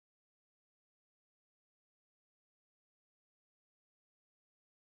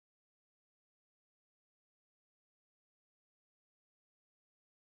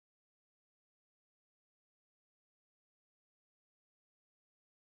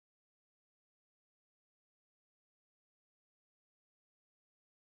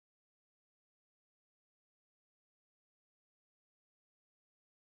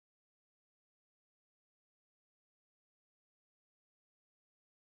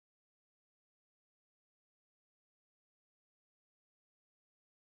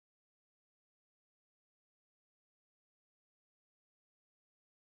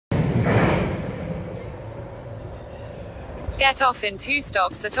Get off in 2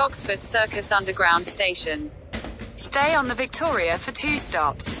 stops at Oxford Circus Underground Station. Stay on the Victoria for 2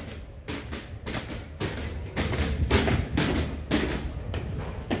 stops.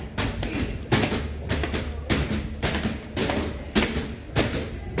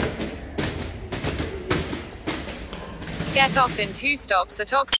 Get off in 2 stops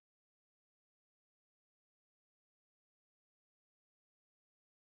at Oxford.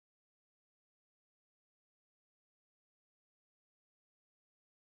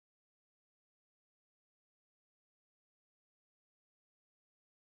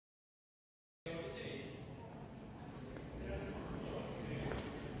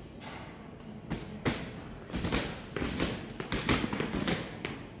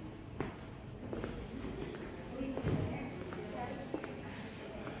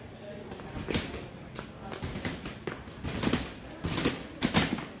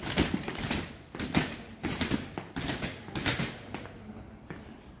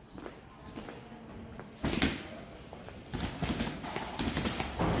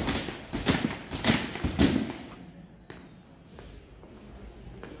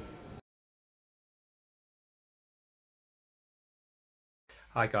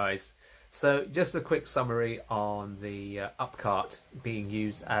 Hi guys, so just a quick summary on the Upcart being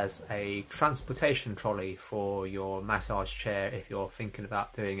used as a transportation trolley for your massage chair if you're thinking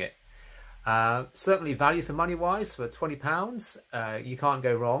about doing it. Certainly value for money wise, for £20 you can't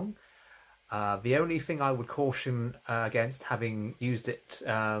go wrong. The only thing I would caution against, having used it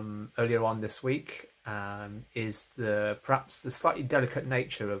earlier on this week, is perhaps the slightly delicate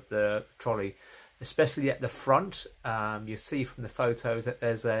nature of the trolley. Especially at the front. You see from the photos that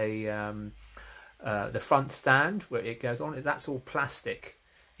there's the front stand where it goes on. That's all plastic.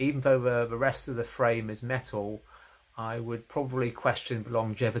 Even though the rest of the frame is metal, I would probably question the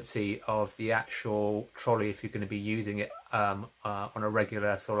longevity of the actual trolley if you're going to be using it on a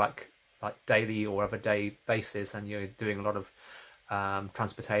regular sort of like daily or other day basis, and you're doing a lot of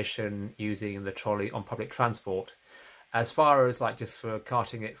transportation using the trolley on public transport. As far as like just for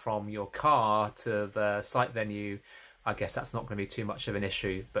carting it from your car to the site venue, I guess that's not going to be too much of an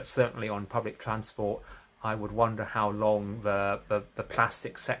issue. But certainly on public transport, I would wonder how long the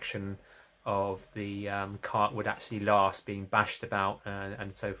plastic section of the cart would actually last, being bashed about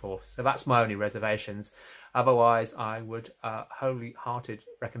and so forth. So that's my only reservations. Otherwise, I would wholeheartedly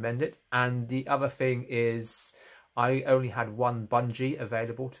recommend it. And the other thing is, I only had one bungee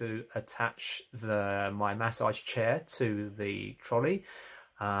available to attach my massage chair to the trolley.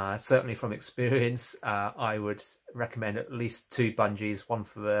 Certainly from experience, I would recommend at least 2 bungees, one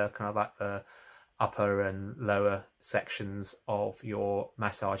for the kind of like the upper and lower sections of your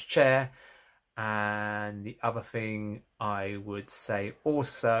massage chair. And the other thing I would say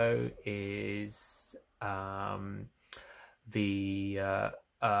also is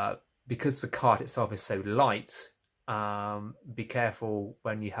because the cart itself is so light, be careful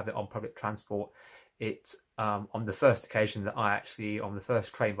when you have it on public transport. On the first occasion that on the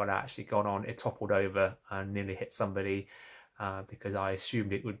first train that I actually got on, it toppled over and nearly hit somebody because I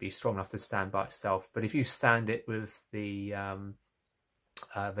assumed it would be strong enough to stand by itself. But if you stand it with the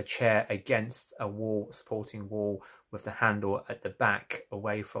chair against a supporting wall with the handle at the back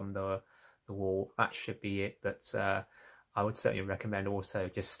away from the wall, that should be it. But I would certainly recommend also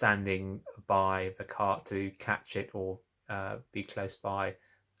just standing by the cart to catch it or be close by,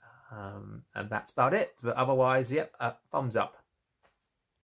 and that's about it. But otherwise, yep, thumbs up.